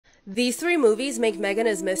These three movies make Megan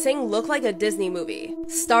is Missing look like a Disney movie.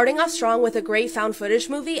 Starting off strong with a great found footage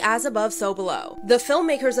movie, As Above, So Below. The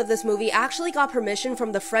filmmakers of this movie actually got permission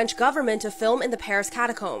from the French government to film in the Paris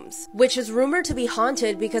catacombs, which is rumored to be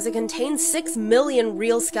haunted because it contains 6 million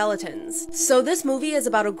real skeletons. So this movie is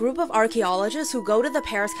about a group of archaeologists who go to the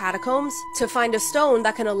Paris catacombs to find a stone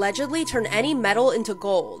that can allegedly turn any metal into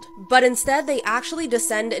gold. But instead, they actually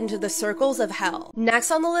descend into the circles of hell.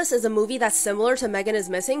 Next on the list is a movie that's similar to Megan is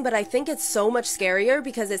Missing, but I think it's so much scarier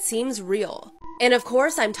because it seems real. And of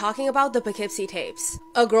course, I'm talking about the Poughkeepsie Tapes.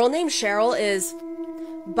 A girl named Cheryl is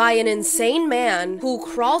by an insane man who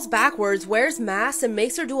crawls backwards, wears masks, and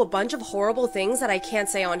makes her do a bunch of horrible things that I can't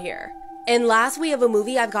say on here. And last, we have a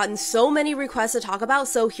movie I've gotten so many requests to talk about,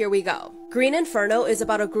 so here we go. Green Inferno is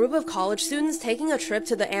about a group of college students taking a trip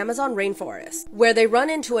to the Amazon rainforest, where they run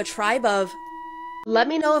into a tribe of... Let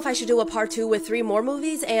me know if I should do a part 2 with 3 more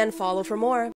movies, and follow for more.